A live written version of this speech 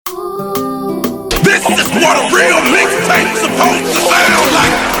This is what a real mixtape supposed to sound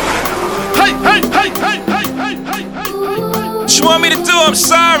like. Hey, hey, hey, hey, hey, hey, hey, hey. What you want me to do? I'm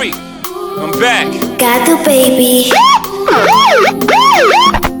sorry. I'm back. Got the baby.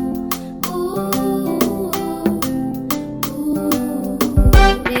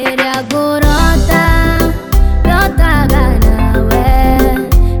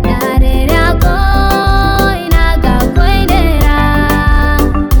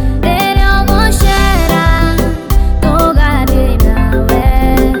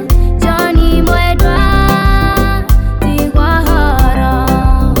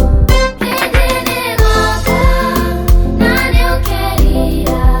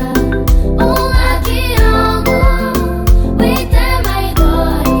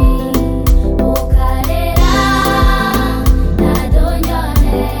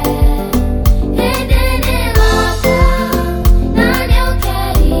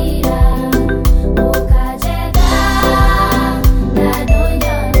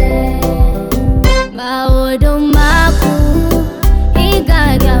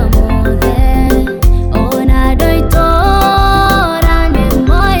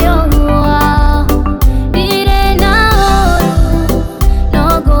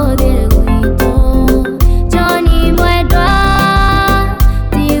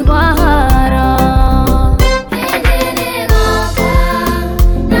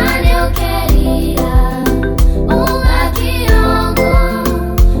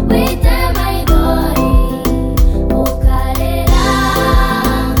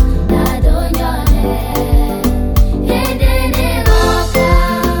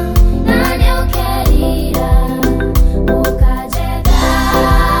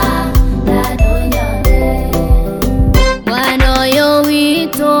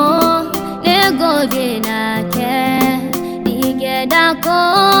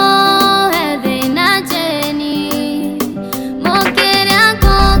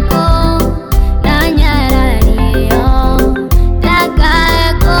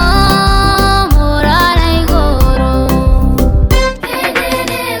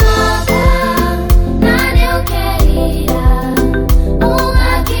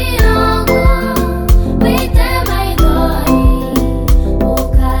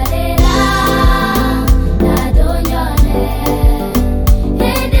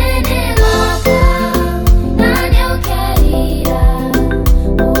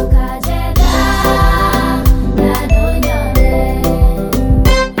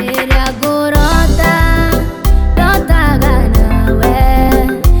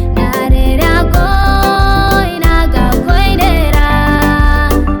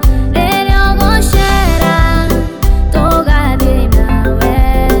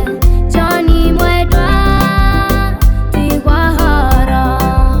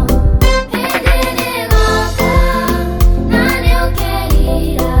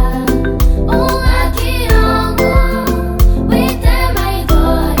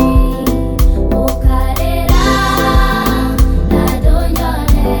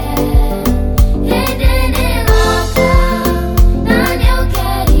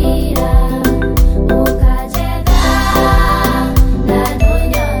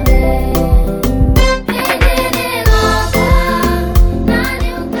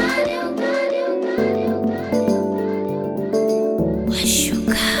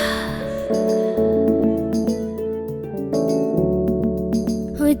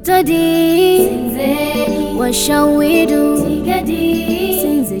 What shall we do?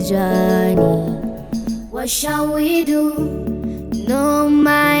 Since the journey, what shall we do? No,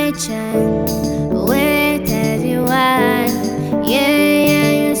 my child, wait everyone.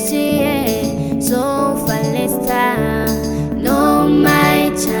 Yeah, you see it, so far let's start. No,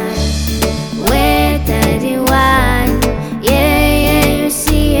 my child, wait everyone. Yeah, you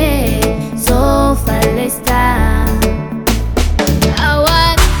see it, so far let's start.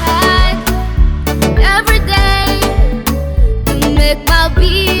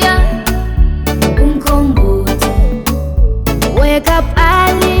 Wake up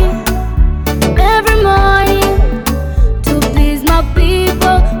early every morning to please my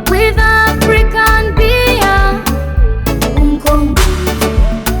people with African beer.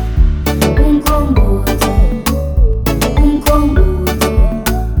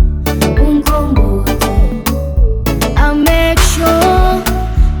 I'll make sure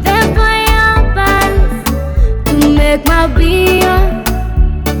the fire burns to make my beer.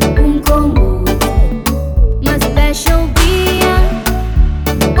 My special beer.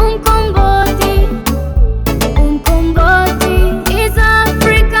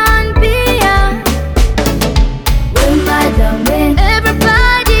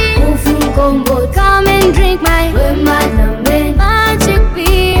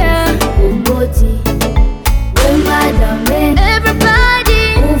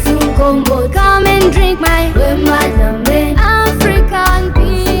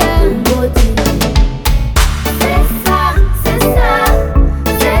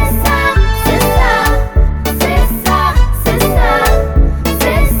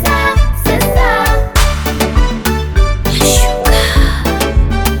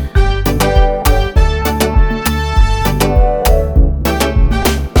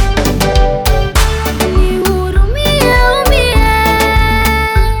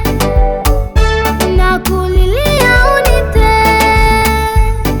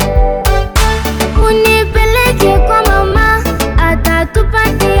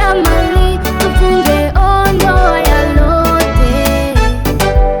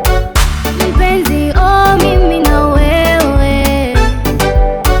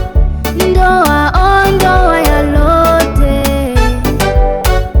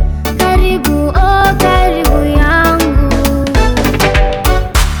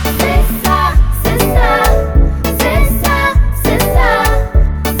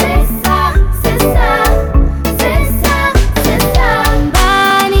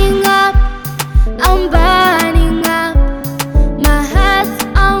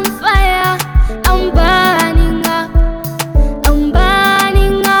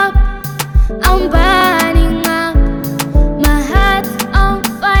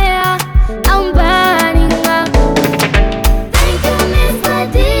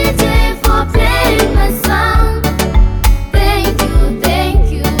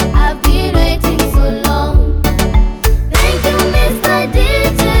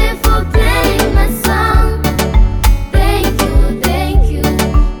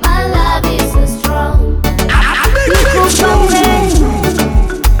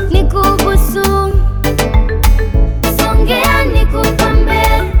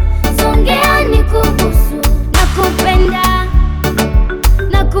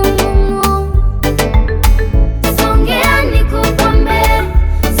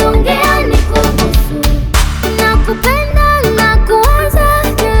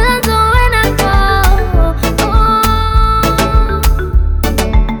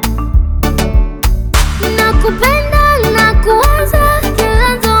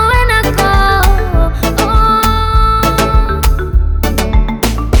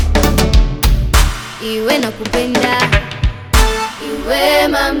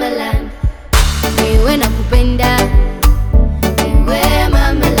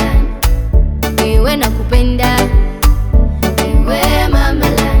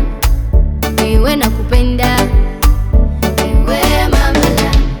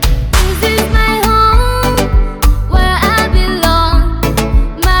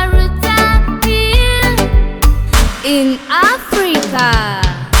 Wachuka.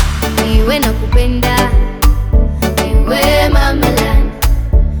 Niwe nakupenda, niwe mamaland.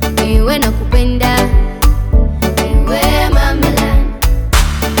 Niwe nakupenda, niwe mamaland.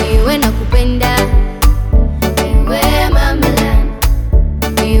 Niwe nakupenda, niwe mamaland.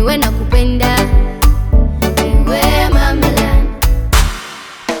 Niwe nakupenda, niwe mamaland.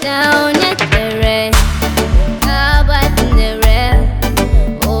 Down at the red, up at the red.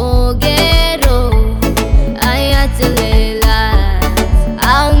 Oh ghetto, I had to lay lies.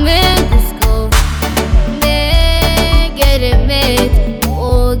 I'll make this go, get it made.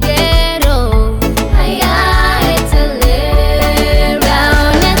 Oh ghetto, I had to lay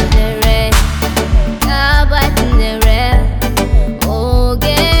down at the red, up at the red. Oh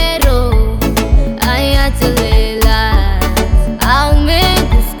ghetto, I had to lay lies. I'll make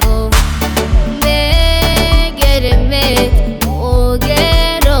this go, get it made. Oh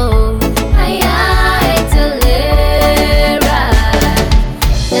ghetto, I had to lay right.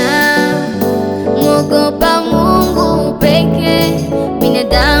 Mwogopa Mungu peke,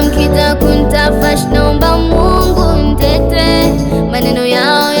 binadamu kitakuntafash, naomba Mungu mtete. Maneno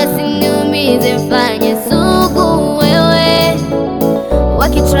yao yasiniumize, mfanye sugu wewe.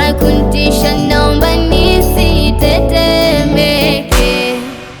 Wakitry kuntisha, naomba nisitetemeke.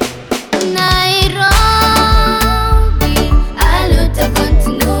 Nairobi, aluta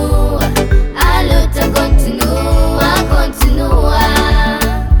continua.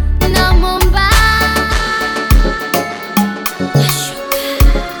 Na Mombasa,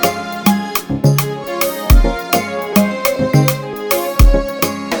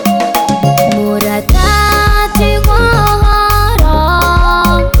 Muratati Wahara,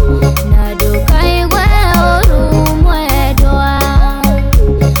 Nadukai Orumwedwa,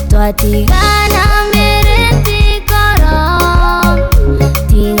 Twatigana mereti kara,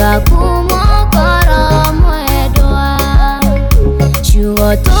 Tiga kumokara mwedwa, Chuo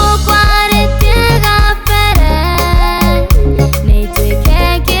tukware tiga fere,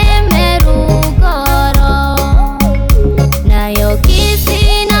 Neitweke merugoro, Nayo kisi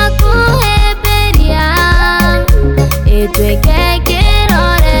na kuheberia, Etweke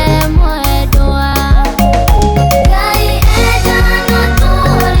kirore mwedwa. Gai eda no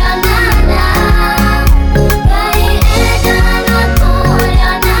turia nana, Gai eda no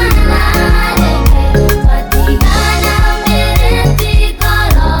turia nana, Twatigana mereti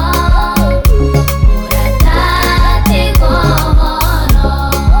koro, Muratati Wahara.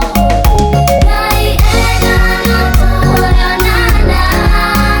 Gai eda no turia nana,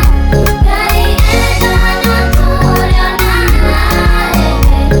 Gai eda no turia nana,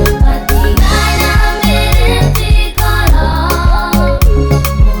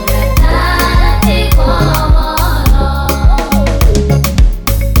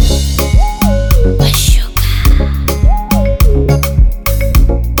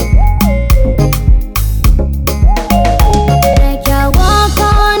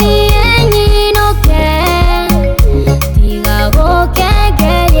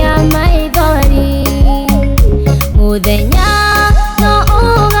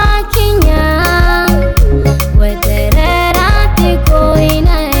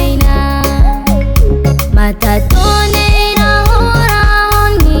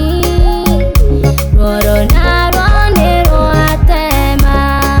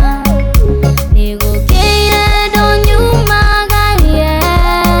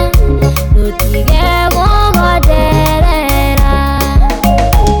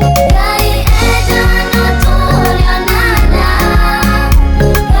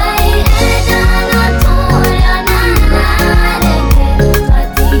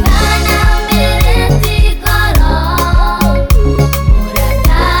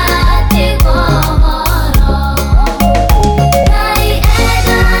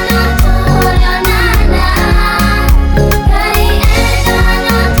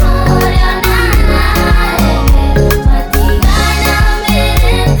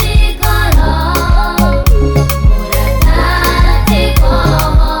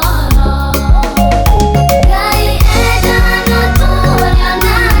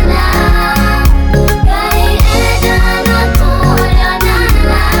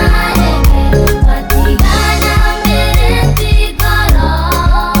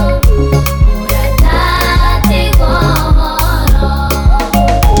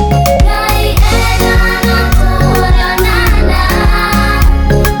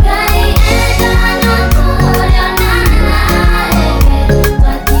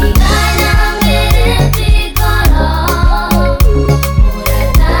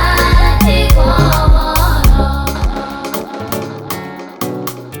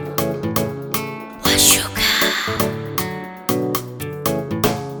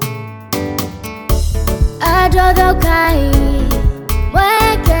 ngai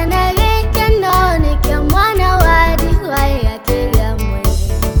weke na gikeno nikio mwana wa ndihwai akiria mwene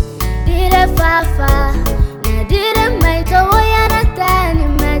ndire baba na ndire maitũ ũyarata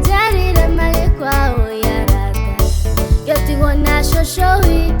nĩmanjarire magĩkwa ũyarata gĩtigwo na cũcũ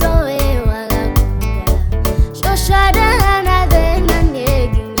witũ wĩ wagakunga cũcũ ndarana thĩna nĩ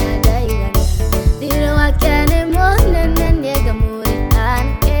nginya ndaigana ndire wake nĩ mũnene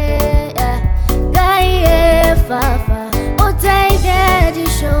nĩngamũrĩkanĩra Ngai baba ũteithie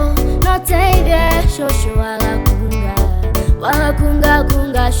ndicũ no teithie cũcũ wagakunga wagakunga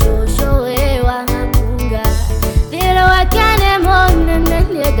kunga cũcũ wĩ wagakunga ndire wake nĩ mũnene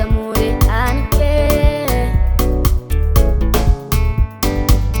nĩngamũrĩkanĩra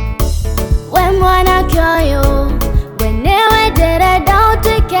we mwanake ũyũ we nĩwe ndĩrenda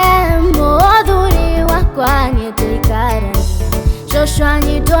ũtuĩke mũthuri wakwa niĩ tũikaranie cũcũ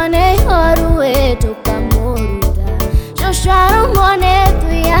anyitwo nĩ ihoru tũkamũruta cũcũ arũmwo nĩ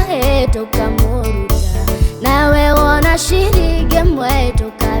tũiya tũkamũruta nawe wona ciringi ĩmwe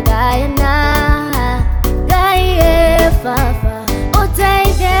tũkagayana Ngai baba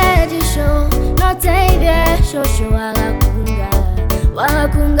ũteithie ndicũ no teithie cũcũ wagakunga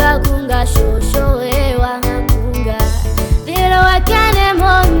wagakunga kunga cũcũ wĩ wagakunga ndire wake nĩ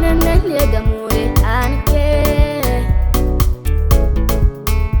mũnene nĩngamũrĩkanĩra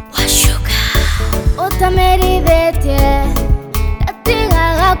Wachuka ũtamerithĩtie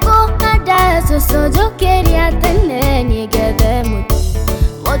ndatigaga kũhanda cũcũ njũkĩria tene nĩngethe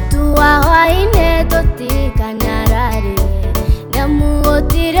mũtu wa hwaĩ-inĩ tũtikanyararĩre nĩamu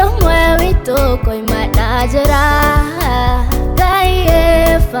gũtirĩ ũmwe witũ koima na njĩra Ngai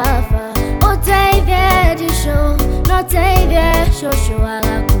baba ũteithie ndicũ no teithie cũcũ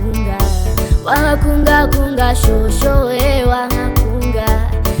wagakunga wagakunga kunga cũcũ wĩ wagakunga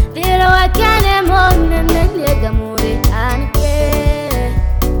ndire wake nĩ mũnene nĩngamũrĩkanĩra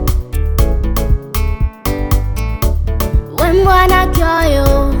we mwanake ũyũ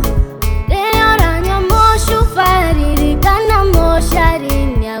rĩrĩa ũranyua mũcuba ririkana mũciari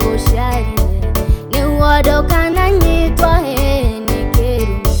nĩagũciarire nĩguo ndũkananyitwo nĩ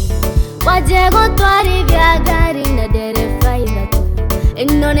kĩrumi wanjie gũtwarithia ngari na ndereba ithatũ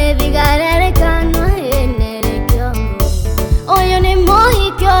ĩno nĩ thigara ĩrĩkanwo nĩ kĩongo ũyũ nĩ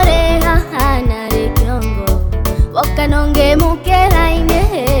mũhiki ũrĩ haha na rĩ kĩongo woka no ngĩmũkĩra-inĩ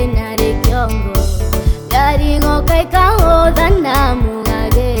na rĩ kĩongo ngari goka ĩkahũtha na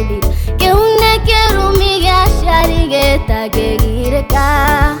mũgagĩthira kĩu nĩ kĩrumi gĩa ciari gĩtangĩgirĩka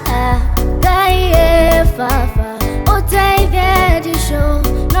Ngai baba ũteithie ndicũ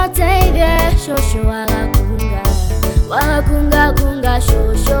no teithie cũcũ wagakunga wagakunga kunga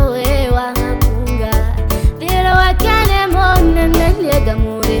cũcũ wĩ wagakunga ndire wake nĩ mũnene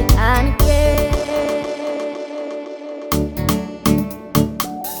nĩngamũrĩkanĩra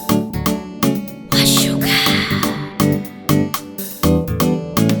Wachuka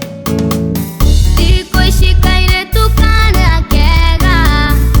thikũ ici kairĩtu kana kega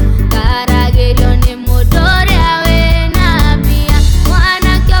karagĩrio nĩ mũndũ ũrĩa wĩna mbia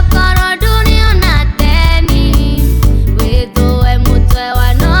mwanake ũkorwo ndũrĩ ona teni wĩthũe mũtwe wa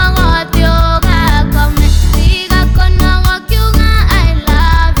no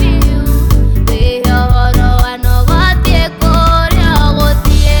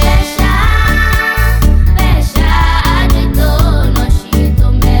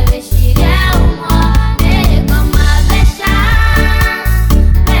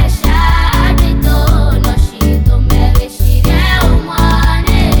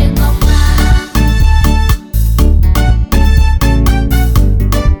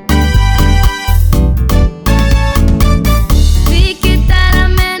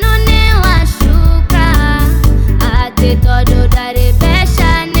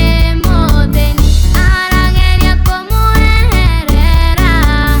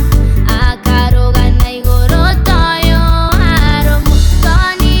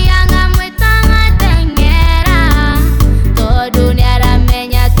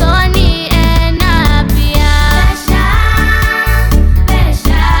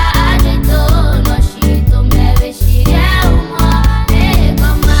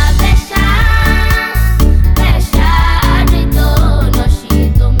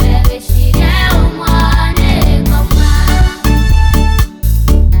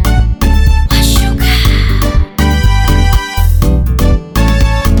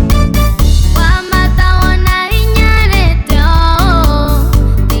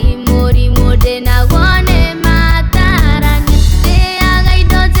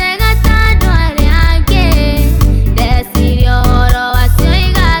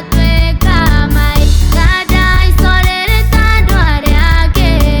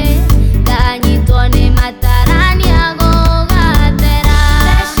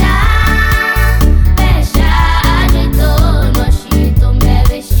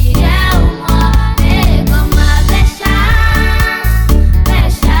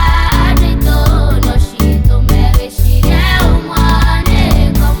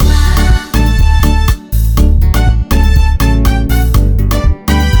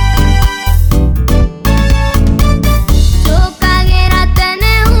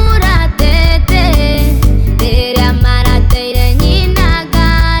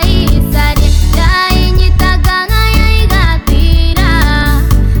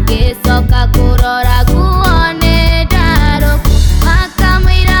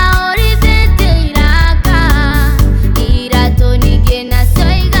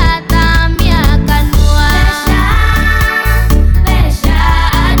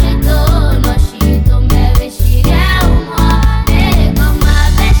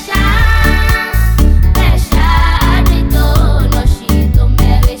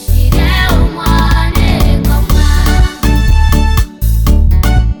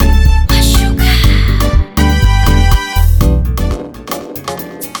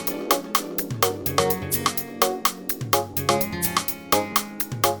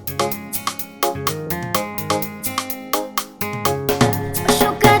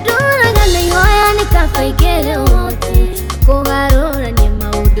igere woti kugarura ni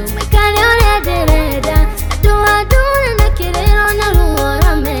maudu maikare ore dereda adura na kirero na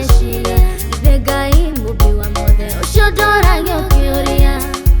ruora meshire ivegai mubi wa mothe ushodora yokiuria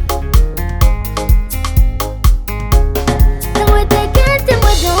Nawetekete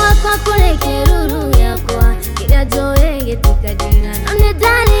mwedo wakwa kure kiruru yakwa kira joe getikadira namne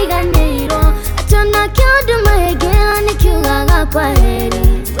dani ganiro atona kyodu mahegera ni kyugaga kwa heri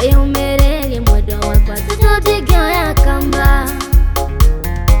we umerege mwedo wakwa tutotigyo ya kamba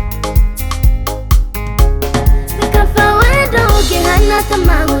Nikafa wedo ukihana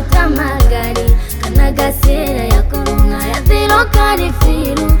tamagu tamagari kanagasira ya korunga ya dhiro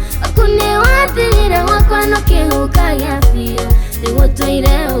karifiru akune wathirire wakwa no kihuka ya fiyo Niwo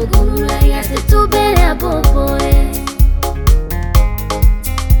toire ugurura ya titubere apopoe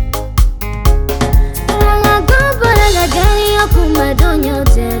Ranga gari okuma donyo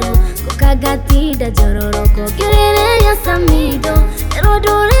tero Kukagatida jororoko kirere ya samido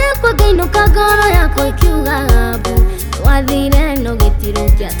Erodore kwa gaino kagoro yako ikiuga habu Wadhire no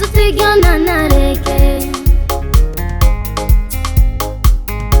gitirukia tutigyo na nareke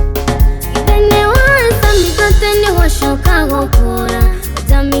Ibene wa samido teni washoka gokora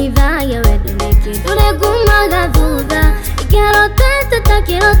Ojamitha ya wedoneki dure gumaga thutha Ikero tete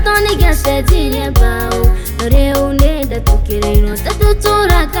takiro toni gasejirie bau Nore uneda tukirino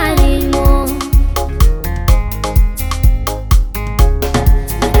tatutura karimo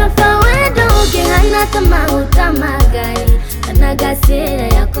Nikafa wedo ukihana tamagu tamagari Kanagasira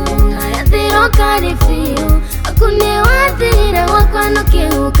ya korunga ya dhiro karifiyo Akune wathirire wakwa no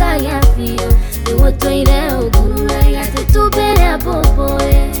kihuka ya fiyo Niwo toire ugurura ya titubere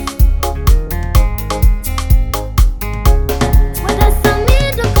apopoe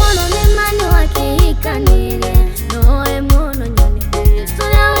Wadasamido kono nemani wakihikanire Noe mono nyoni kuye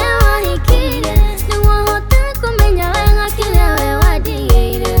tuya wewa hikire Niwo hote kumenya wenga kile wewa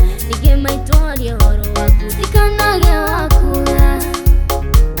digire Nige maitori horo waku dikanage wakura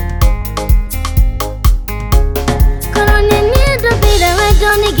Kono ninido bide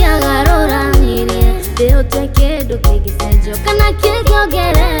wedo nigiagarora nire Deo tekedo kigisejo kana kegyo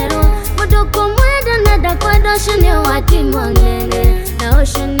gerero Modoko mweda nada kwedo shune wati monene Na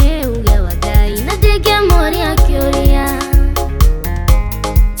oshune uge wadai na dige mori akiuria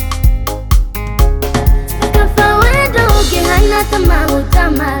Nikafa wedo ukihana tamagu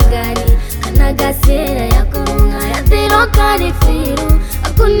tamagari Kanagasira ya korunga ya dhiro karifiru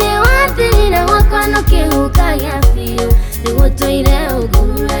Akune wathirire wakwa no kihuka ya fiyo Niwo toire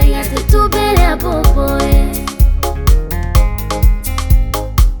ugurura ya titubere apopoe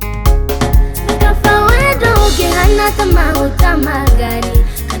Nikafa wedo ukihana tamagu tamagari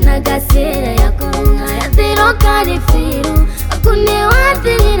Kanagasira ya korunga ya dhiro karifiru Akune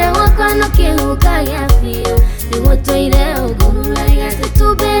wathirire wakwa no kihuka ya fiyo Niwo toire ugurura